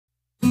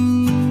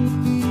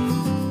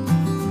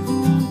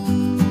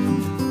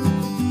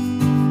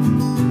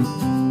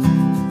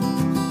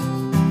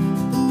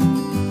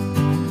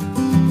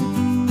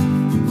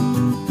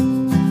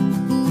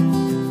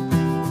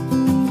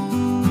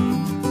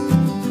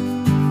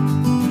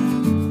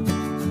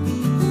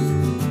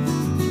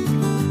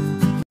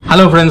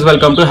Hello friends,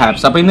 welcome to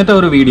Habbs. So, in this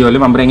video, we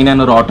will bring an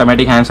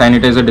automatic hand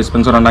sanitizer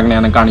dispenser.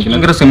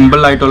 It's a simple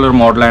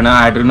model and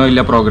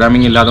Arduino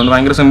programming.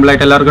 It's simple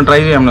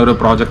try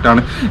project.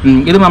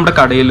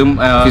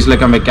 This is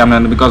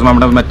because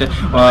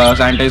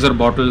sanitizer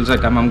bottles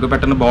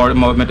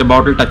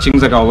bottle touching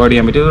avoid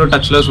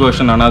touchless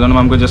version.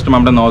 Just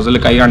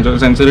nozzle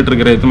sensor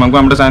trigger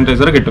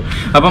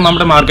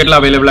sanitizer. Market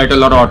available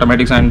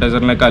automatic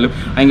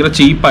sanitizer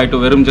cheap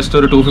just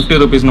 250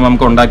 rupees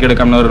model.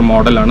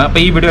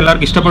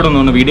 എല്ലാവർക്കും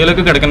ഇഷ്ടപ്പെടുന്നു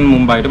വീഡിയോയിലേക്ക് കിടക്കുന്ന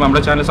മുമ്പായിട്ട്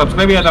നമ്മുടെ channel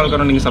subscribe ചെയ്യാത്ത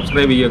ആൾക്കാരുണ്ടെങ്കിൽ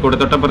subscribe ചെയ്യുക കൂടെ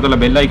തൊട്ടപ്പുറത്തുള്ള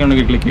ബെൽ ഐക്കൺ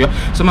ക്ലിക്ക്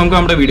ചെയ്യുക സോ നമുക്ക്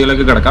നമ്മുടെ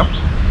വീഡിയോയിലേക്ക് കിടക്കാം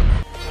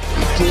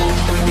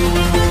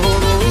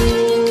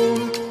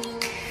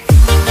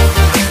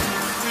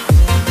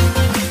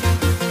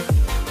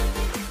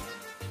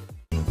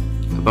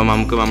അപ്പോൾ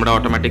നമുക്ക് നമ്മുടെ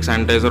ഓട്ടോമാറ്റിക്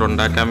സാനിറ്റൈസർ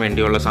ഉണ്ടാക്കാൻ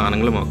വേണ്ടിയുള്ള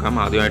സാധനങ്ങൾ നോക്കാം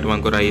ആദ്യമായിട്ട്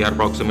നമുക്ക് ഒരു IR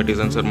പ്രോക്സിമിറ്റി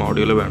സെൻസർ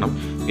മോഡ്യൂൾ വേണം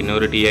പിന്നെ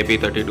ഒരു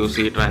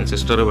TIP32C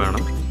ട്രാൻസിസ്റ്റർ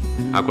വേണം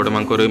ആ കൂടെ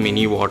നമുക്ക് ഒരു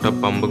മിനി വാട്ടർ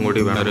പമ്പും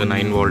കൂടി വേണം ഒരു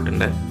 9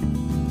 വോൾട്ടിന്റെ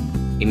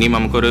ഇനി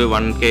നമുക്കൊരു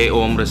 1K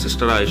ohm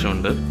റെസിസ്റ്റർ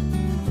ആവശ്യമുണ്ട്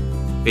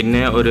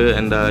പിന്നെ ഒരു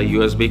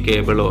USB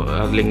കേബിളോ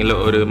അല്ലെങ്കിൽ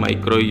ഒരു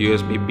മൈക്രോ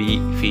USB B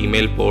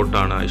ഫീമെയിൽ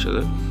പോർട്ടാണ്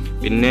ആവശ്യത്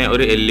പിന്നെ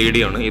ഒരു LED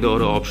ആണ് ഇത്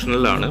ഒരു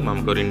ഓപ്ഷണൽ ആണ്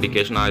നമുക്കൊരു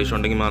ഇൻഡിക്കേഷൻ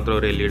ആവശ്യമുണ്ടെങ്കിൽ മാത്രമേ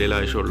ഒരു LED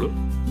ആവശ്യമുള്ളൂ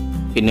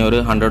പിന്നെ ഒരു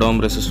 100 ohm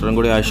റെസിസ്റ്ററും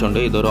കൂടി ആവശ്യമുണ്ട്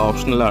ഇതൊരു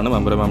ഓപ്ഷണൽ ആണ്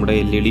നമ്മുടെ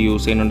LED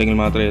യൂസ് ചെയ്യുന്നുണ്ടെങ്കിൽ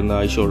മാത്രമേ ഇത്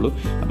ആവശ്യമുള്ളൂ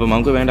അപ്പോൾ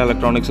നമുക്ക് വേണ്ട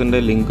ഇലക്ട്രോണിക്സിന്റെ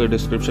ലിങ്ക്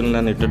ഡിസ്ക്രിപ്ഷനിൽ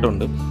ഞാൻ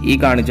ഇട്ടിട്ടുണ്ട് ഈ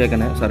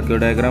കാണിച്ചേക്കനെ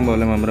സർക്യൂട്ട് ഡയഗ്രാം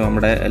പോലെ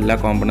നമ്മുടെ എല്ലാ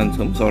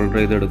കോമ്പണന്റ്സും സോൾഡർ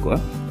ചെയ്തെടുക്കുക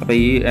അപ്പോൾ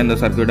ഈ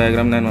സർക്യൂട്ട്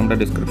ഡയഗ്രാം ഞാൻ നമ്മുടെ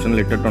ഡിസ്ക്രിപ്ഷനിൽ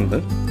ഇട്ടിട്ടുണ്ട്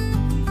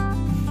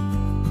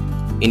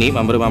ഇനി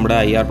നമ്മുടെ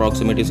IR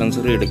പ്രോക്സിമിറ്റി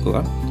സെൻസർ എടുക്കുക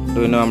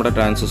പിന്നെ നമ്മുടെ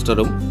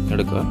ട്രാൻസിസ്റ്ററും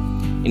എടുക്കുക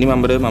ഇനി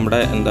നമ്മുടെ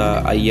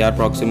IR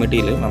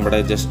പ്രോക്സിമിറ്റിയിൽ നമ്മുടെ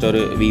ജസ്റ്റ്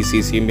ഒരു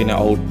VCCയും പിന്നെ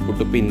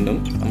ഔട്ട്പുട്ട് പിന്നും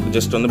നമുക്ക്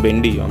ജസ്റ്റ് ഒന്ന്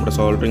ബെൻഡ് ചെയ്യും നമ്മുടെ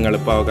സോൾഡറിങ്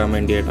എളുപ്പമാക്കാൻ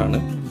വേണ്ടിയിട്ടാണ്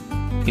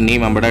ഇനി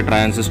നമ്മുടെ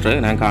ട്രാൻസിസ്റ്റർ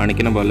ഞാൻ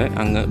കാണിക്കുന്ന പോലെ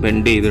അങ്ങ്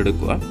ബെൻഡ്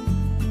ചെയ്തെടുക്കുക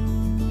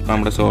അപ്പോൾ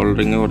നമ്മുടെ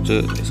സോൾഡറിങ് കുറച്ച്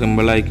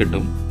സിമ്പിളായി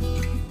കിട്ടും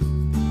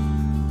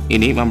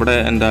ഇനി നമ്മുടെ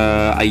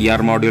IR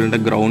മോഡ്യൂളിൻ്റെ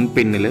ഗ്രൗണ്ട്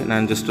പിന്നിൽ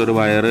ഞാൻ ജസ്റ്റ് ഒരു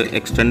വയർ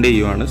എക്സ്റ്റെൻഡ്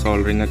ചെയ്യുവാണ്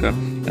സോൾഡറിങ് ഒക്കെ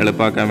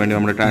എളുപ്പമാക്കാൻ വേണ്ടി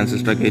നമ്മുടെ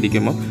ട്രാൻസിസ്റ്ററൊക്കെ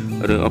ഇരിക്കുമ്പോൾ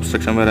ഒരു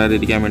ഒബ്സ്ട്രക്ഷൻ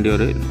വരാതിരിക്കാൻ വേണ്ടി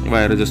ഒരു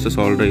വയർ ജസ്റ്റ്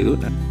സോൾഡർ ചെയ്തു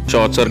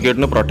ഷോർട്ട്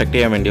സർക്യൂട്ടിന് പ്രൊട്ടക്ട്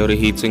ചെയ്യാൻ വേണ്ടി ഒരു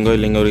ഹീറ്റ് സിങ്കോ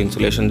ഇല്ലെങ്കിൽ ഒരു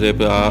ഇൻസുലേഷൻ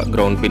ടേപ്പ് ആ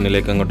ഗ്രൗണ്ട്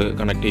പിന്നിലേക്ക് അങ്ങോട്ട്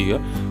കണക്ട് ചെയ്യുക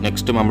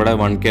നെക്സ്റ്റ് നമ്മുടെ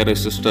 1K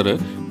റെസിസ്റ്റർ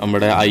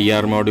നമ്മുടെ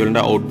IR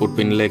മോഡ്യൂളിൻ്റെ ഔട്ട്പുട്ട്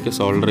പിന്നിലേക്ക്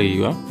സോൾഡർ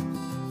ചെയ്യുക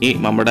ഈ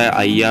നമ്മുടെ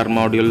IR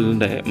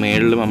മോഡ്യൂളിൻ്റെ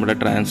മേളിൽ നമ്മുടെ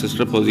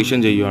ട്രാൻസിസ്റ്റർ പൊസിഷൻ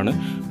ചെയ്യുവാണ്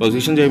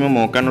പൊസിഷൻ ചെയ്യുമ്പോൾ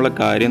നോക്കാനുള്ള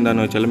കാര്യം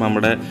എന്താണെന്ന് വെച്ചാൽ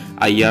നമ്മുടെ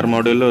IR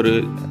മോഡ്യൂളിൽ ഒരു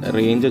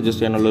റേഞ്ച്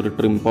അഡ്ജസ്റ്റ് ചെയ്യാനുള്ള ഒരു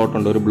ട്രിം പോട്ട്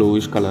ഉണ്ട് ഒരു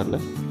ബ്ലൂയിഷ് കളറിൽ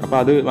അപ്പോൾ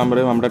അത്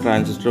നമ്മുടെ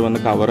ട്രാൻസിസ്റ്റർ വന്ന്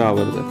കവർ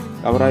ആവരുത്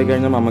കവറായി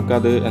കഴിഞ്ഞാൽ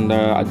നമുക്കത്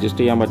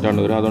അഡ്ജസ്റ്റ് ചെയ്യാൻ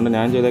പറ്റാണ്ട് വരും അതുകൊണ്ട്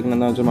ഞാൻ ചെയ്തേക്കുന്നത്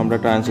എന്താണെന്ന് വെച്ചാൽ നമ്മുടെ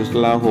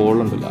ട്രാൻസിസ്റ്ററിൽ ആ ഹോൾ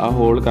ഉണ്ടല്ലോ ആ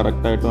ഹോൾ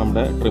കറക്റ്റായിട്ട്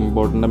നമ്മുടെ ട്രിം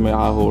പോട്ടിൻ്റെ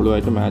ആ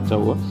ഹോളുമായിട്ട് മാച്ച്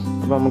ആവുക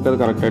അപ്പോൾ നമുക്കത്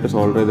കറക്റ്റായിട്ട്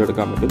സോൾഡർ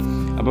ചെയ്തെടുക്കാൻ പറ്റും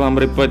അപ്പോൾ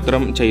നമ്മളിപ്പോൾ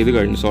ഇത്രയും ചെയ്ത്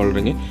കഴിഞ്ഞു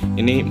സോൾഡറിങ്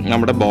ഇനി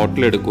നമ്മുടെ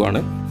ബോട്ടിൽ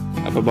എടുക്കുവാണ്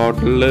അപ്പോൾ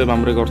ബോട്ടിലിൽ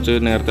നമ്മൾ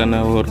നേരത്തെ തന്നെ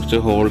കുറച്ച്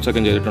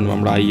ഹോൾസൊക്കെ ചെയ്തിട്ടുണ്ട്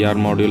നമ്മുടെ IR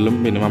മോഡ്യൂളിലും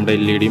പിന്നെ നമ്മുടെ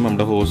LEDയും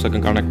നമ്മുടെ ഹോൾസൊക്കെ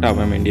കണക്ട്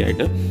ആവാൻ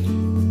വേണ്ടിയായിട്ട്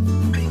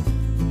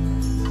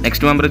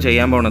നെക്സ്റ്റ് നമ്മൾ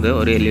ചെയ്യാൻ പോകുന്നത്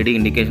ഒരു LED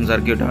ഇൻഡിക്കേഷൻ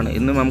സർക്യൂട്ടാണ്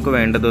ഇന്ന് നമുക്ക്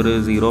വേണ്ടത് ഒരു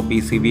 0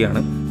 PCB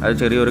ആണ് അത്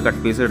ചെറിയൊരു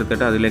കട്ട് പീസ്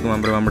എടുത്തിട്ട് അതിലേക്ക്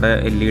നമ്മുടെ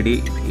LED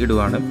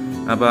ഇടുവാണ്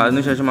അപ്പോൾ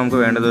അതിനുശേഷം നമുക്ക്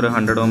വേണ്ടത് ഒരു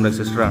 100 ohm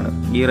റെസിസ്റ്ററാണ്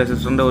ഈ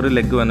റെസിസ്റ്ററിൻ്റെ ഒരു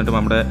ലെഗ് വന്നിട്ട്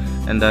നമ്മുടെ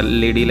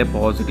LEDയിലെ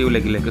പോസിറ്റീവ്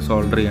ലെഗിലേക്ക്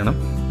സോൾഡർ ചെയ്യണം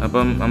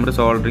അപ്പം നമ്മൾ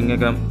സോൾഡറിങ്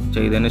ഒക്കെ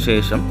ചെയ്തതിന്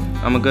ശേഷം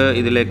നമുക്ക്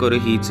ഇതിലേക്ക് ഒരു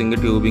ഹീറ്റ് സിങ്ക്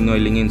ട്യൂബിങ്ങോ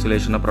ഇല്ലെങ്കിൽ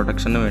ഇൻസുലേഷനോ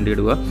പ്രൊട്ടക്ഷന് വേണ്ടി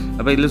ഇടുക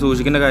അപ്പോൾ ഇതിൽ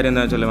സൂക്ഷിക്കേണ്ട കാര്യം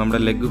എന്താ വെച്ചാൽ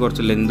നമ്മുടെ ലെഗ്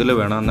കുറച്ച് ലെന്തിൽ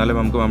വേണം എന്നാലേ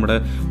നമുക്ക് നമ്മുടെ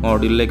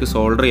മോഡ്യൂളിലേക്ക്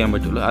സോൾഡർ ചെയ്യാൻ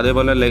പറ്റുള്ളൂ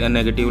അതേപോലെ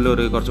നെഗറ്റീവിൽ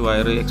ഒരു കുറച്ച്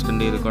വയർ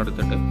എക്സ്റ്റെൻഡ് ചെയ്ത്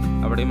കൊടുത്തിട്ട്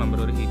അവിടെയും നമ്മൾ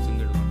ഒരു ഹീറ്റ് സിങ്ക്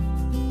ഇടുക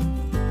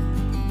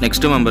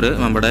നെക്സ്റ്റ്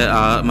നമ്മുടെ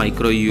ആ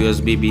micro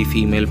USB B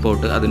female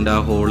port അതിൻ്റെ ആ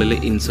ഹോളിൽ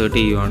ഇൻസേർട്ട്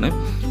ചെയ്യുവാണ്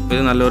അപ്പോൾ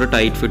ഇത് നല്ലൊരു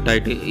ടൈറ്റ്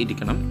ഫിറ്റായിട്ട്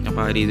ഇരിക്കണം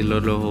അപ്പോൾ ആ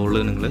രീതിയിലുള്ള ഹോള്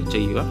നിങ്ങൾ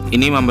ചെയ്യുക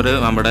ഇനി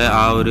നമ്മുടെ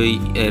ആ ഒരു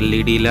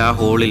LEDയിലെ ആ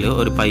ഹോളിൽ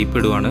ഒരു പൈപ്പ്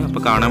ഇടുവാണ്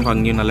അപ്പോൾ കാണാൻ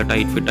ഭംഗിയും നല്ല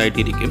ടൈറ്റ്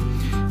ഫിറ്റായിട്ടിരിക്കും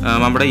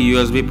നമ്മുടെ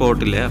USB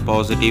പോർട്ടിലെ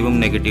പോസിറ്റീവും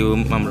നെഗറ്റീവും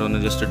നമ്മളൊന്ന്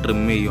ജസ്റ്റ് ട്രിം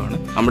ചെയ്യുവാണ്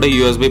നമ്മുടെ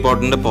USB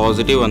പോർട്ടിൻ്റെ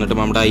പോസിറ്റീവ് വന്നിട്ട്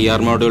നമ്മുടെ IR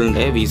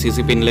മോഡ്യൂളിൻ്റെ VCC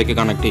പിന്നിലേക്ക്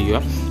കണക്ട്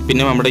ചെയ്യുക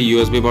പിന്നെ നമ്മുടെ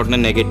USB പോർട്ടിൻ്റെ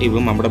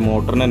നെഗറ്റീവും നമ്മുടെ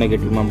മോട്ടറിൻ്റെ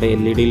നെഗറ്റീവും നമ്മുടെ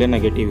LEDയിലെ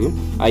നെഗറ്റീവും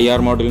IR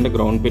മോഡ്യൂളിൻ്റെ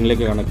ഗ്രൗണ്ട്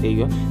പിന്നിലേക്ക് കണക്ട്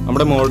ചെയ്യുക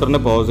നമ്മുടെ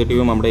മോട്ടറിൻ്റെ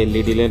പോസിറ്റീവും നമ്മുടെ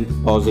LEDയിലെ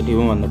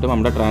പോസിറ്റീവും വന്നിട്ട്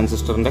നമ്മുടെ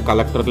ട്രാൻസിസ്റ്ററിൻ്റെ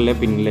കളക്ടറിലെ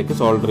പിന്നിലേക്ക്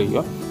സോൾഡർ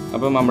ചെയ്യുക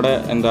അപ്പോൾ നമ്മുടെ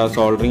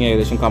സോൾഡറിങ്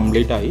ഏകദേശം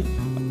കംപ്ലീറ്റ് ആയി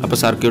അപ്പോൾ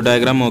സർക്യൂട്ട്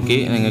ഡയഗ്രാം നോക്കി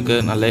നിങ്ങൾക്ക്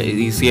നല്ല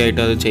ഈസി ആയിട്ട്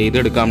അത്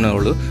ചെയ്തെടുക്കാവുന്നേ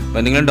ഉള്ളൂ അപ്പോൾ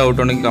എന്തെങ്കിലും ഡൗട്ട്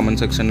ഉണ്ടെങ്കിൽ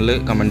കമൻറ്റ് സെക്ഷനിൽ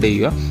കമൻറ്റ്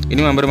ചെയ്യുക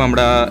ഇനി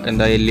നമ്മുടെ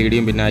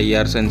LEDയും പിന്നെ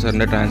IR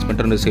സെൻസറിൻ്റെ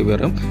ട്രാൻസ്മിറ്ററും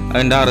റിസീവറും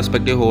അതിൻ്റെ ആ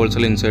റെസ്പെക്റ്റീവ്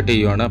ഹോൾസിൽ ഇൻസേർട്ട്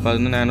ചെയ്യുവാണ് അപ്പോൾ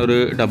അതിന് ഞാനൊരു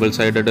ഡബിൾ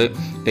സൈഡഡ്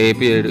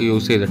ടേപ്പ്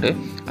യൂസ് ചെയ്തിട്ട്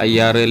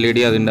IR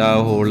LED അതിൻ്റെ ആ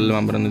ഹോളിൽ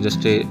ഒന്ന്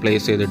ജസ്റ്റ്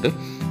പ്ലേസ് ചെയ്തിട്ട്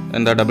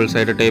ഡബിൾ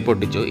സൈഡ് ടേപ്പ്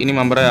ഒട്ടിച്ചു ഇനി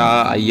നമ്മുടെ ആ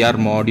IR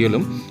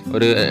മോഡ്യൂളും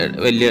ഒരു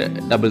വലിയ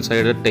ഡബിൾ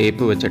സൈഡ്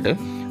ടേപ്പ് വെച്ചിട്ട്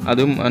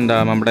അതും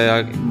നമ്മുടെ ആ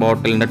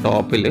ബോട്ടിലിൻ്റെ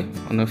ടോപ്പിൽ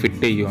ഒന്ന്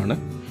ഫിറ്റ് ചെയ്യുവാണ്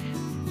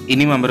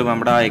ഇനി നമ്മുടെ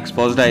ആ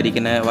എക്സ്പോസ്ഡ്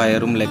ആയിരിക്കുന്ന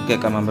വയറും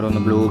ലെഗൊക്കെ ഒന്ന്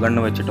ബ്ലൂ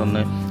ഗണ്ണ്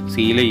വെച്ചിട്ടൊന്ന്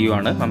സീൽ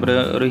ചെയ്യുവാണ്. നമ്മൾ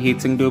ഒരു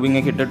ഹീറ്റ് സിങ്ക് ട്യൂബിങ്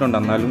ഒക്കെ ഇട്ടിട്ടുണ്ട്,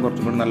 എന്നാലും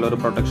കുറച്ചും കൂടി നല്ലൊരു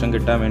പ്രൊട്ടക്ഷൻ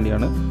കിട്ടാൻ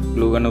വേണ്ടിയാണ്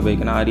ഗ്ലൂ ഗൺ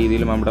ഉപയോഗിക്കുന്നത്. ആ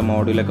രീതിയിൽ നമ്മുടെ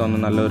മോഡിലൊക്കെ ഒന്ന്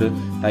നല്ലൊരു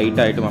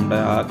ടൈറ്റായിട്ട് നമ്മുടെ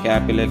ആ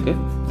ക്യാപ്പിലേക്ക്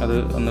അത്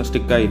ഒന്ന്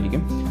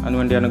സ്റ്റിക്കായിരിക്കും.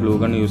 അതിനുവേണ്ടിയാണ് ഗ്ലൂ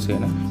ഗൺ യൂസ്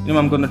ചെയ്യുന്നത്. ഇനി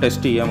നമുക്കൊന്ന്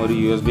ടെസ്റ്റ് ചെയ്യാം. ഒരു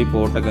USB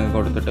പോർട്ടൊക്കെ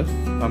കൊടുത്തിട്ട്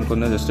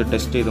നമുക്കൊന്ന് ജസ്റ്റ്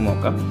ടെസ്റ്റ് ചെയ്ത്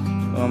നോക്കാം.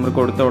 നമ്മൾ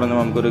കൊടുത്ത ഉടനെ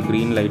നമുക്കൊരു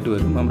ഗ്രീൻ ലൈറ്റ്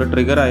വരും. നമ്മുടെ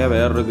ട്രിഗറായ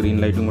വേറൊരു ഗ്രീൻ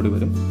ലൈറ്റും കൂടി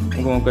വരും.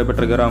 നമുക്ക് നോക്കാം, ഇപ്പോൾ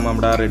ട്രിഗർ ആകുമ്പോൾ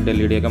നമ്മുടെ ആ റെഡ്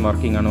LED ഒക്കെ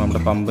വർക്കിംഗ് ആണ്,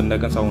 നമ്മുടെ പമ്പിൻ്റെ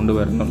ഒക്കെ സൗണ്ട്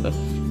വരുന്നുണ്ട്.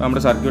 അപ്പോൾ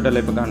നമ്മുടെ സർക്യൂട്ട്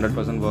എല്ലാം ഇപ്പോൾ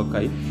 100%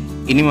 വർക്കായി.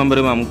 ഇനി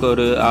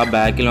നമുക്കൊരു ആ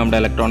ബാക്കിൽ നമ്മുടെ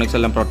ഇലക്ട്രോണിക്സ്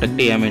എല്ലാം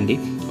പ്രൊട്ടക്റ്റ് ചെയ്യാൻ വേണ്ടി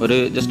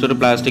ജസ്റ്റ് ഒരു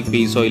പ്ലാസ്റ്റിക്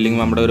പീസോ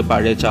ഇല്ലെങ്കിൽ നമ്മുടെ ഒരു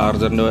പഴയ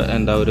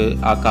ചാർജറിൻ്റെ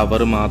ആ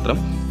കവർ മാത്രം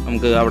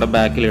നമുക്ക് അവിടെ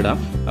ബാക്കിലിടാം.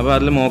 അപ്പോൾ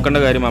അതിൽ നോക്കേണ്ട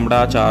കാര്യം, നമ്മുടെ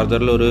ആ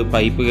ചാർജറിൽ ഒരു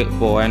പൈപ്പ്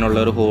പോകാനുള്ള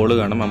ഒരു ഹോള്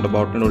വേണം. നമ്മുടെ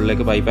ബോട്ടിൻ്റെ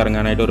ഉള്ളിലേക്ക് പൈപ്പ്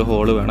ഇറങ്ങാനായിട്ട് ഒരു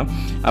ഹോള് വേണം.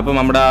 അപ്പോൾ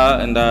നമ്മുടെ ആ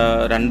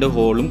രണ്ട്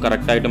ഹോളും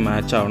കറക്റ്റായിട്ട്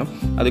മാച്ച് ആവണം.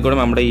 അതിൽ കൂടെ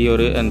നമ്മുടെ ഈ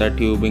ഒരു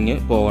ട്യൂബിങ്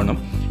പോകണം.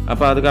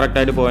 അപ്പോൾ അത്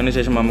കറക്റ്റായിട്ട് പോയതിന്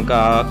ശേഷം നമുക്ക്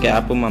ആ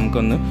ക്യാപ്പും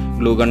നമുക്കൊന്ന്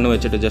ഗ്ലൂ ഗണ്ണ്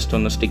വെച്ചിട്ട് ജസ്റ്റ്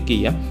ഒന്ന് സ്റ്റിക്ക്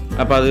ചെയ്യാം.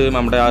 അപ്പോൾ അത്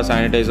നമ്മുടെ ആ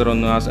സാനിറ്റൈസർ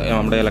ഒന്നും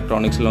നമ്മുടെ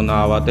ഇലക്ട്രോണിക്സിലൊന്നും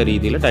ആവാത്ത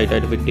രീതിയിൽ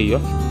ടൈറ്റായിട്ട് ഫിറ്റ്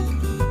ചെയ്യുക.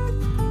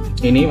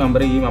 ഇനി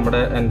നമ്മുടെ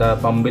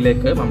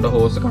പമ്പിലേക്ക് നമ്മുടെ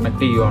ഹോസ്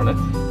കണക്ട് ചെയ്യുവാണ്.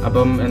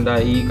 അപ്പം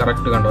ഈ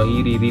കറക്റ്റ് കണ്ടോ, ഈ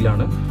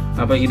രീതിയിലാണ്.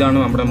 അപ്പോൾ ഇതാണ്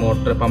നമ്മുടെ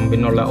മോട്ടർ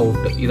പമ്പിനുള്ള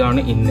ഔട്ട്,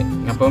 ഇതാണ് ഇന്ന്.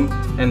 അപ്പം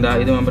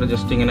ഇത്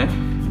ജസ്റ്റ് ഇങ്ങനെ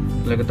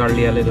ഇതിലേക്ക്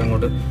തള്ളിയാൽ ഇത്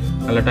അങ്ങോട്ട്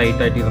നല്ല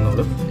ടൈറ്റായിട്ട്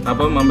ഇരുന്നോളൂ.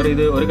 അപ്പം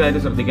ഇത് ഒരു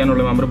കാര്യം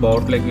ശ്രദ്ധിക്കാനുള്ളത്,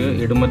 ബോട്ടിലേക്ക്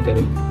ഇടുമ്പോൾ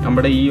തരും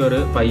നമ്മുടെ ഈ ഒരു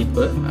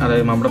പൈപ്പ്,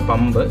 അതായത് നമ്മുടെ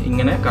പമ്പ്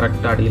ഇങ്ങനെ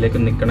കറക്റ്റ്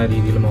അടിയിലേക്ക് നിൽക്കുന്ന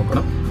രീതിയിൽ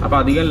നോക്കണം. അപ്പോൾ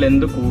അധികം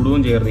ലെന്ത്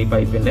കൂടുകയും ചെയ്യരുത്. ഈ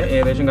പൈപ്പിൻ്റെ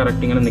ഏകദേശം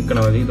കറക്റ്റ് ഇങ്ങനെ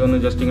നിൽക്കണം മതി. ഇതൊന്ന്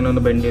ജസ്റ്റ് ഇങ്ങനെ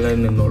ഒന്ന് ബെൻഡ്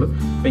ചെയ്താൽ നിന്നോളൂ.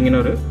 അപ്പോൾ ഇങ്ങനെ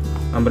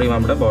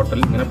നമ്മുടെ ബോട്ടിൽ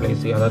ഇങ്ങനെ പ്ലേസ്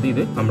ചെയ്യുക. അതായത്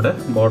ഇത് നമ്മുടെ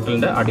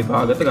ബോട്ടിലിൻ്റെ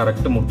അടിഭാഗത്ത്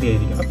കറക്റ്റ്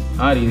മുട്ടിയായിരിക്കണം.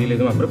 ആ രീതിയിൽ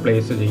ഇത് നമ്മൾ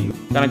പ്ലേസ് ചെയ്യും.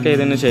 കണക്ട്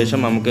ചെയ്തതിന് ശേഷം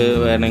നമുക്ക്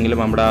വേണമെങ്കിൽ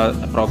നമ്മുടെ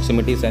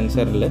പ്രോക്സിമിറ്റി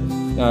സെൻസറിൽ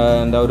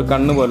ഒരു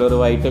കണ്ണ് പോലെ ഒരു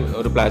വൈറ്റ്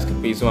ഒരു പ്ലാസ്റ്റിക്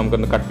പീസ്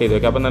നമുക്കൊന്ന് കട്ട് ചെയ്ത്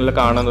വെക്കാം. അപ്പോൾ നല്ല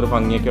കാണാൻ ഒരു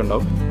ഭംഗിയൊക്കെ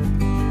ഉണ്ടാവും.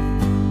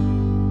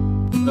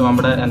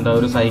 നമ്മുടെ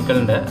ഒരു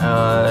സൈക്കിളിൻ്റെ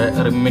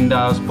റിമ്മിൻ്റെ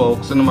ആ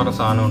സ്പോക്സ് എന്ന് പറഞ്ഞ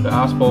സാധനമുണ്ട്.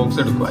 ആ സ്പോക്സ്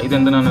എടുക്കുക.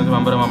 ഇതെന്തിനാണെന്ന്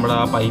വെച്ചാൽ നമ്മുടെ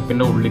ആ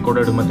പൈപ്പിൻ്റെ ഉള്ളിൽ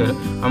കൂടെ ഇടുമ്പോഴത്തേക്കും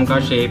നമുക്ക് ആ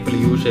ഷേപ്പിൽ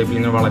ഷേപ്പിൽ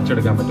ഇങ്ങനെ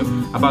വളച്ചെടുക്കാൻ പറ്റും.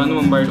 അപ്പോൾ അതിന്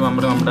മുമ്പായിട്ട്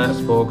നമ്മുടെ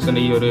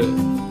സ്പോക്സിൻ്റെ ഈ ഒരു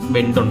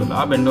ബെൻഡ് ഉണ്ടല്ലോ,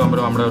 ആ ബെൻഡ്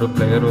നമ്മുടെ ഒരു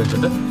പ്ലെയർ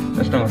വെച്ചിട്ട്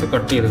ജസ്റ്റ് അങ്ങോട്ട്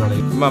കട്ട് ചെയ്ത്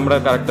കളയും. നമ്മുടെ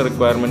കറക്റ്റ്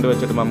റിക്വയർമെൻറ്റ്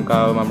വെച്ചിട്ട് നമുക്ക്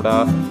നമ്മുടെ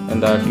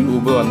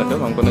ട്യൂബ് വന്നിട്ട്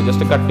നമുക്കൊന്ന്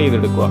ജസ്റ്റ് കട്ട്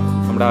ചെയ്തെടുക്കുക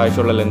നമ്മുടെ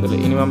ആവശ്യമുള്ള ലെന്തിൽ.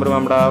 ഇനി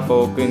നമ്മുടെ ആ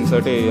ഫോക്ക്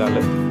ഇൻസേർട്ട് ചെയ്താൽ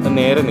അത്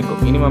നേരെ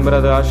നിൽക്കും. ഇനി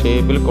അത് ആ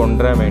ഷേപ്പിൽ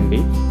കൊണ്ടുവരാൻ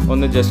വേണ്ടി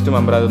ഒന്ന് ജസ്റ്റ്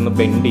അതൊന്ന്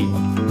ബെൻഡ് ചെയ്യും.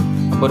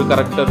 അപ്പോൾ ഒരു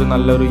കറക്റ്റ് ഒരു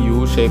നല്ലൊരു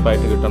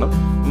ഷേപ്പായിട്ട് കിട്ടണം.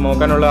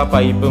 നോക്കാനുള്ള ആ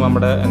പൈപ്പ്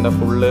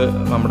ഫുള്ള്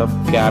നമ്മുടെ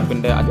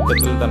ക്യാപ്പിൻ്റെ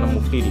അറ്റത്തിൽ തന്നെ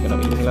മുട്ടിയിരിക്കണം,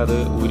 ഇല്ലെങ്കിൽ അത്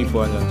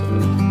ഊരിപ്പോകാൻ ചാൻസ്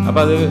ഉണ്ട്.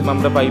 അപ്പോൾ അത്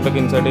നമ്മുടെ പൈപ്പൊക്കെ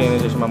ഇൻസേർട്ട്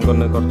ചെയ്തതിന് ശേഷം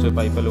നമുക്കൊന്ന് കുറച്ച്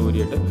പൈപ്പെല്ലാം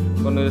ഊരിയിട്ട്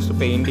ഒന്ന് ജസ്റ്റ്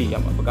പെയിൻറ്റ്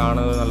ചെയ്യാം. അപ്പോൾ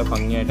കാണുന്നത് നല്ല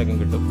ഭംഗിയായിട്ടൊക്കെ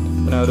കിട്ടും.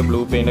 പിന്നെ ഒരു ബ്ലൂ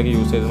പെയിൻ്റൊക്കെ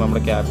യൂസ് ചെയ്ത്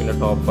നമ്മുടെ ക്യാപ്പിൻ്റെ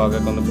ടോപ്പ്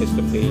ഭാഗമൊക്കെ ഒന്ന്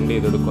ജസ്റ്റ് പെയിൻറ്റ്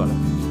ചെയ്തെടുക്കുകയാണ്.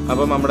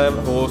 അപ്പോൾ നമ്മുടെ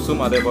ഹോസും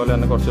അതേപോലെ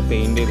തന്നെ കുറച്ച്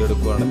പെയിൻറ്റ്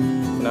ചെയ്തെടുക്കുകയാണ്.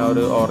 പിന്നെ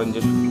ഒരു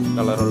ഓറഞ്ച്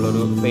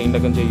കളറുള്ളൊരു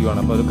പെയിൻ്റൊക്കെ ചെയ്യുവാണ്.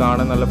 അപ്പോൾ അത്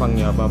കാണാൻ നല്ല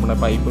ഭംഗിയാവും. അപ്പോൾ നമ്മുടെ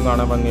പൈപ്പും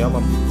കാണാൻ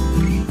ഭംഗിയാവും.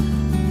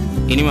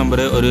 ഇനി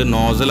ഒരു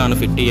നോസലാണ്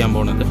ഫിറ്റ് ചെയ്യാൻ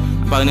പോകുന്നത്.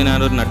 അപ്പോൾ അതിന്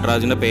ഞാനൊരു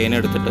നട്രാജിൻ്റെ പേന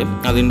എടുത്തിട്ട്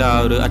അതിൻ്റെ ആ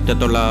ഒരു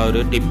അറ്റത്തുള്ള ആ ഒരു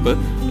ടിപ്പ്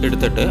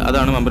എടുത്തിട്ട്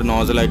അതാണ്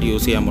നോസലായിട്ട്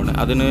യൂസ് ചെയ്യാൻ പോകുന്നത്.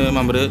 അതിന്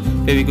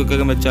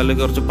ഫെവിക്വിക്കൊക്കെ വെച്ചാൽ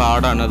കുറച്ച്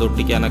പാടാണ് അത്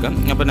ഒട്ടിക്കാനൊക്കെ.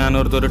 അപ്പോൾ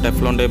ഞാനൊരു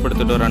ടെഫ്ലോൺ ടേപ്പ്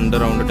എടുത്തിട്ട്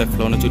 2 റൗണ്ട്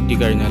ടെഫ്ലോൺ ചുറ്റി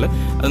കഴിഞ്ഞാൽ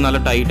അത് നല്ല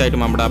ടൈറ്റായിട്ട്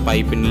നമ്മുടെ ആ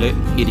പൈപ്പിൽ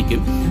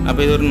ഇരിക്കും.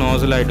 അപ്പോൾ ഇതൊരു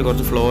നോസലായിട്ട്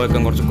കുറച്ച് ഫ്ലോ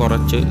ഒക്കെ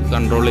കുറച്ച്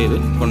കൺട്രോൾ ചെയ്ത്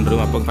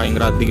കൊണ്ടുവരും. അപ്പോൾ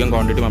ഭയങ്കര അധികം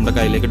ക്വാണ്ടിറ്റി നമ്മുടെ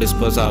കയ്യിലേക്ക്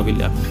ഡിസ്പേഴ്സ്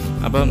ആവില്ല.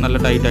 അപ്പോൾ നല്ല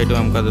ടൈറ്റായിട്ട്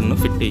നമുക്കതൊന്ന്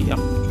ഫിറ്റ്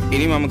ചെയ്യാം.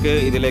 ഇനി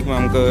ഇതിലേക്ക്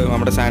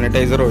നമ്മുടെ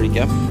സാനിറ്റൈസർ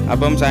ഒഴിക്കാം.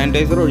 അപ്പം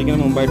സാനിറ്റൈസർ ഒഴിക്കുന്ന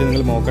മുമ്പായിട്ട്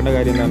നിങ്ങൾ നോക്കേണ്ട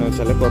കാര്യം എന്താണെന്ന്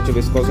വെച്ചാൽ കുറച്ച്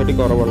വിസ്കോസിറ്റി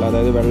കുറവുള്ള,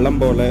 അതായത് വെള്ളം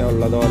പോലെ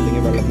ഉള്ളതോ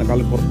അല്ലെങ്കിൽ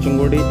വെള്ളത്തിനേക്കാൾ കുറച്ചും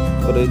കൂടി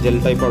ഒരു ജെൽ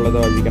ടൈപ്പ്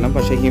ഉള്ളതോ ഒഴിക്കണം.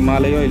 പക്ഷേ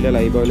ഹിമാലയോ ഇല്ല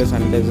ലൈബോയിലോ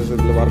സാനിറ്റൈസേഴ്സ്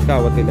ഇതിൽ വർക്ക്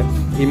ആവത്തില്ല.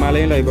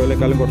 ഹിമാലയം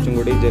ലൈബോയിലേക്കാളും കുറച്ചും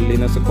കൂടി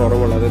ജെല്ലിനെസ്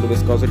കുറവുള്ള, അതായത്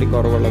വിസ്കോസിറ്റി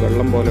കുറവുള്ള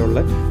വെള്ളം പോലെയുള്ള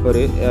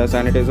ഒരു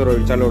സാനിറ്റൈസർ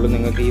ഒഴിച്ചാലുള്ളൂ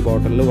നിങ്ങൾക്ക് ഈ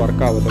ബോട്ടിലിൽ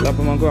വർക്ക് ആവത്തുള്ളൂ.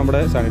 അപ്പോൾ നമുക്ക്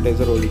നമ്മുടെ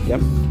സാനിറ്റൈസർ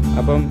ഒഴിക്കാം.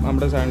 അപ്പം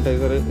നമ്മുടെ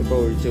സാനിറ്റൈസർ ഇപ്പോൾ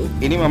ഒഴിച്ചു.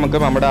 ഇനി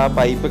നമ്മുടെ ആ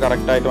പൈപ്പ്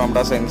കറക്റ്റായിട്ട്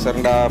നമ്മുടെ ആ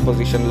സെൻസറിൻ്റെ ആ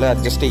പൊസിഷനിൽ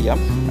അഡ്ജസ്റ്റ് ചെയ്യാം.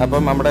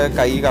 അപ്പം നമ്മുടെ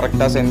കൈ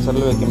കറക്റ്റ് ആ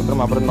സെൻസറിൽ വെക്കുമ്പോൾ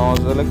നമ്മുടെ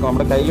നോസൽ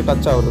നമ്മുടെ കയ്യിൽ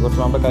ടച്ച് ആവരുത്,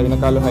 കുറച്ച് നമ്മുടെ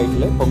കൈയിനേക്കാളും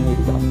ഹൈറ്റിൽ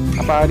പൊങ്ങിയിരിക്കണം.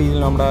 അപ്പോൾ ആ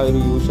രീതിയിൽ നമ്മുടെ ആ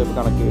ഒരു ഷേപ്പ്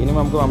കണക്ട് ചെയ്യും.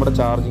 ഇനി നമ്മുടെ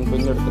ചാർജിങ്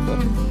പിൻ എടുത്തിട്ട്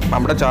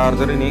നമ്മുടെ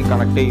ചാർജർ ഇനി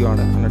കണക്ട്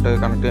ചെയ്യുവാണ്. എന്നിട്ട്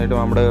കണക്ട് ചെയ്തിട്ട്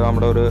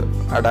നമ്മുടെ ഒരു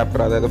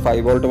അഡാപ്റ്റർ, അതായത്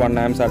 5 വോൾട്ട്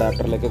 1 ആംപ്സ്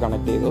അഡാപ്റ്ററിലേക്ക്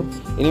കണക്ട് ചെയ്തു.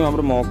 ഇനി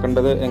നമ്മൾ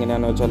നോക്കേണ്ടത്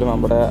എങ്ങനെയാണെന്ന് വെച്ചാൽ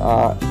നമ്മുടെ ആ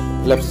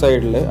ലെഫ്റ്റ്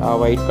സൈഡിൽ ആ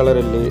വൈറ്റ് കളർ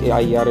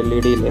IR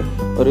LED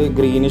ഒരു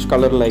ഗ്രീനിഷ്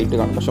കളർ ലൈറ്റ്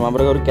കാണും. പക്ഷെ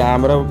നമ്മുടെ ഒരു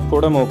ക്യാമറ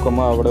കൂടെ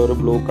നോക്കുമ്പോൾ അവിടെ ഒരു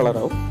ബ്ലൂ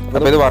കളറാവും.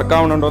 അപ്പോൾ ഇത് വർക്ക്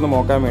ആവുന്നുണ്ടോ എന്ന്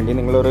നോക്കാൻ വേണ്ടി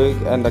നിങ്ങളൊരു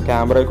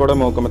ക്യാമറയിൽ കൂടെ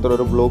നോക്കുമ്പോൾ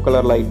ഒരു ബ്ലൂ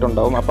കളർ ലൈറ്റ്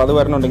ഉണ്ടാവും. അപ്പോൾ അത്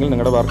വരണുണ്ടെങ്കിൽ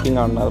നിങ്ങളുടെ വർക്കിംഗ്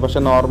കാണുന്നത്.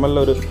 പക്ഷേ നോർമൽ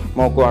ഒരു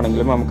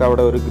നോക്കുവാണെങ്കിലും നമുക്ക്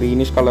അവിടെ ഒരു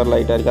ഗ്രീനിഷ് കളർ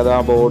ലൈറ്റ് ആയിരിക്കും. അത് ആ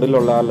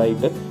ബോർഡിലുള്ള ആ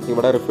ലൈറ്റ്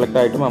ഇവിടെ റിഫ്ലക്റ്റ്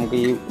ആയിട്ട് നമുക്ക്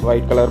ഈ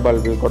വൈറ്റ് കളർ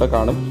ബൾബിൽ കൂടെ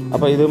കാണും.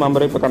 അപ്പോൾ ഇത്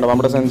ഇപ്പോൾ കണ്ടോ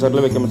നമ്മുടെ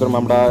സെൻസറിൽ വെക്കുമ്പോഴത്തേക്കും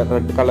നമ്മുടെ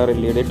റെഡ് കളർ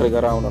LED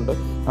ട്രിഗർ ആവുന്നുണ്ട്.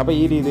 അപ്പോൾ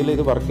ഈ രീതിയിൽ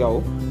ഇത് വർക്ക്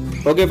ആവും.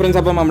 ഓക്കെ ഫ്രണ്ട്സ്,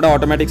 അപ്പം നമ്മുടെ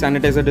ഓട്ടോമാറ്റിക്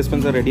സാനിറ്റൈസർ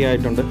ഡിസ്പെൻസർ റെഡി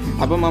ആയിട്ടുണ്ട്.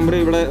 അപ്പം നമ്മുടെ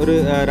ഇവിടെ ഒരു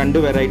 2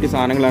 വെറൈറ്റി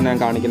സാധനങ്ങളാണ് ഞാൻ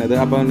കാണിക്കുന്നത്.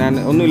 അപ്പോൾ ഞാൻ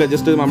ഒന്നുമില്ല,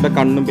 ജസ്റ്റ് നമ്മുടെ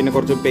കണ്ണും പിന്നെ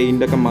കുറച്ച്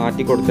പെയിൻ്റൊക്കെ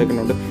മാറ്റി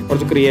കൊടുത്തേക്കുന്നുണ്ട്,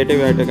 കുറച്ച്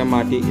ക്രിയേറ്റീവായിട്ടൊക്കെ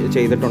മാറ്റി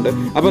ചെയ്തിട്ടുണ്ട്.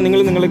 അപ്പോൾ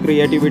നിങ്ങൾ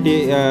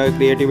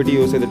ക്രിയേറ്റിവിറ്റി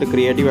യൂസ് ചെയ്തിട്ട്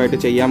ക്രിയേറ്റീവായിട്ട്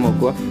ചെയ്യാൻ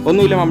നോക്കുക.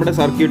 ഒന്നുമില്ല, നമ്മുടെ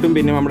സർക്യൂട്ടും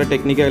പിന്നെ നമ്മുടെ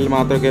ടെക്നിക്കൽ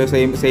മാത്രമൊക്കെ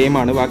സെയിം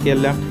ആണ്.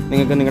 ബാക്കിയെല്ലാം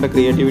നിങ്ങൾക്ക് നിങ്ങളുടെ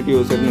ക്രിയേറ്റിവിറ്റി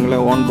യൂസ് ചെയ്ത്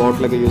നിങ്ങളുടെ ഓൺ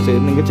ബോട്ടിലൊക്കെ യൂസ്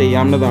ചെയ്ത് നിങ്ങൾക്ക്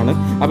ചെയ്യാവുന്നതാണ്.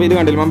 അപ്പോൾ ഇത്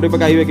കണ്ടില്ല,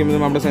 നമ്മളിപ്പോൾ കൈ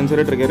വയ്ക്കുമ്പോൾ നമ്മുടെ സെൻസർ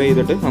ട്രിഗർ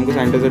ചെയ്തിട്ട് നമുക്ക്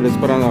സാനിറ്റൈസർ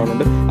ഡിസ്പെൻസർ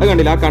ആവുന്നുണ്ട്. അത്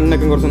കണ്ടില്ല, ആ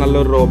കണ്ണൊക്കെ കുറച്ച്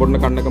നല്ലൊരു റോബോട്ടിൻ്റെ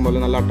കണ്ണൊക്കെ പോലെ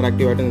നല്ല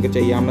അട്രാക്റ്റീവായിട്ട് നിങ്ങൾക്ക്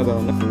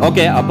ചെയ്യാവുന്നതാണ്.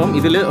 ഓക്കെ, അപ്പം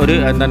ഇതിൽ ഒരു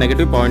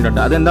നെഗറ്റീവ് പോയിന്റ് ഉണ്ട്.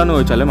 അതെന്താണെന്ന്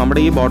ചോദിച്ചാൽ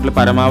നമ്മുടെ ഈ ബോട്ടിൽ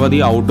പരമാവധി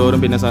ഔട്ട്ഡോറും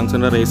പിന്നെ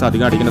സൺസിൻ്റെ റേസ്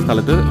അധികം അടിക്കുന്ന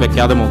സ്ഥലത്ത്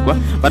വെക്കാതെ നോക്കുക,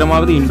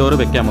 പരമാവധി ഇൻഡോർ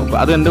വെക്കാൻ നോക്കുക.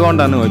 അത്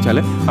എന്തുകൊണ്ടാണെന്ന് ചോദിച്ചാൽ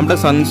നമ്മുടെ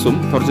സൺസും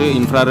കുറച്ച്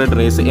ഇൻഫ്രാറെഡ്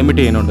റേസ്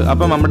എമിറ്റ് ചെയ്യുന്നുണ്ട്.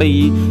 അപ്പം നമ്മുടെ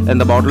ഈ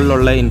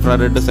ബോട്ടിലുള്ള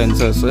ഇൻഫ്രാറെഡ്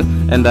സെൻസേഴ്സ്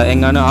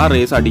എങ്ങാനും ആ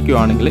റേസ്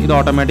അടിക്കുകയാണെങ്കിൽ ഇത്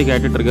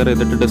ഓട്ടോമാറ്റിക്കായിട്ട് ട്രിഗർ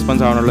ചെയ്തിട്ട്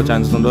ഡിസ്പെൻസ് ആവാനുള്ള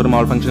ചാൻസസ് ഉണ്ട്, ഒരു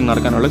മാൾ ഫംഗ്ഷൻ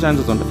നടക്കാനുള്ള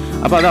ചാൻസസ് ഉണ്ട്.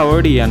 അപ്പോൾ അത്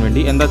അവോയ്ഡ് ചെയ്യാൻ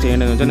വേണ്ടി എന്താ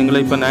ചെയ്യേണ്ടതെന്ന് വെച്ചാൽ,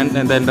 നിങ്ങളിപ്പോൾ ഞാൻ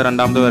എൻ്റെ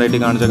രണ്ടാമത്തെ വെറൈറ്റി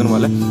കാണിച്ചേക്കുന്ന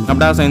പോലെ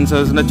നമ്മുടെ ആ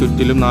സെൻസേഴ്സിൻ്റെ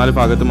ചുറ്റിലും 4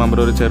 ഭാഗത്തും നമ്മൾ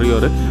ഒരു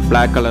ചെറിയൊരു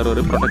ബ്ലാക്ക് കളർ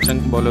ഒരു പ്രൊട്ടക്ഷൻ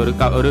പോലെ ഒരു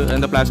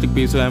പ്ലാസ്റ്റിക്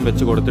പീസ് ഞാൻ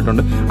വെച്ച്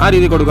കൊടുത്തിട്ടുണ്ട്. ആ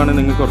രീതി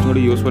കൊടുക്കുകയാണെങ്കിൽ നിങ്ങൾക്ക് കുറച്ചും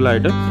കൂടി യൂസ്ഫുൾ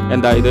ആയിട്ട്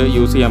ഇത്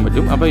യൂസ് ചെയ്യാൻ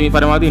പറ്റും. അപ്പോൾ ഈ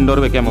പരമാവധി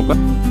ഇൻഡോർ വെക്കാൻ നോക്കുക.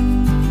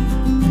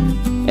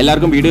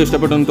 എല്ലാവർക്കും വീഡിയോ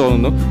ഇഷ്ടപ്പെട്ടു എന്ന്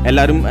തോന്നുന്നു.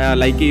 എല്ലാവരും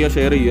ലൈക്ക് ചെയ്യുക,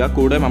 ഷെയർ ചെയ്യുക.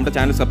 കൂടെ നമ്മുടെ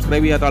ചാനൽ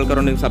സബ്സ്ക്രൈബ് ചെയ്യാത്ത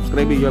ആൾക്കാരുണ്ടെങ്കിൽ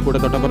സബ്സ്ക്രൈബ് ചെയ്യുക. കൂടെ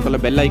തൊട്ടപ്പുറത്തുള്ള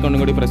ബെൽ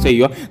ഐക്കോണും കൂടി പ്രസ്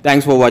ചെയ്യുക.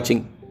 Thanks for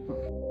watching.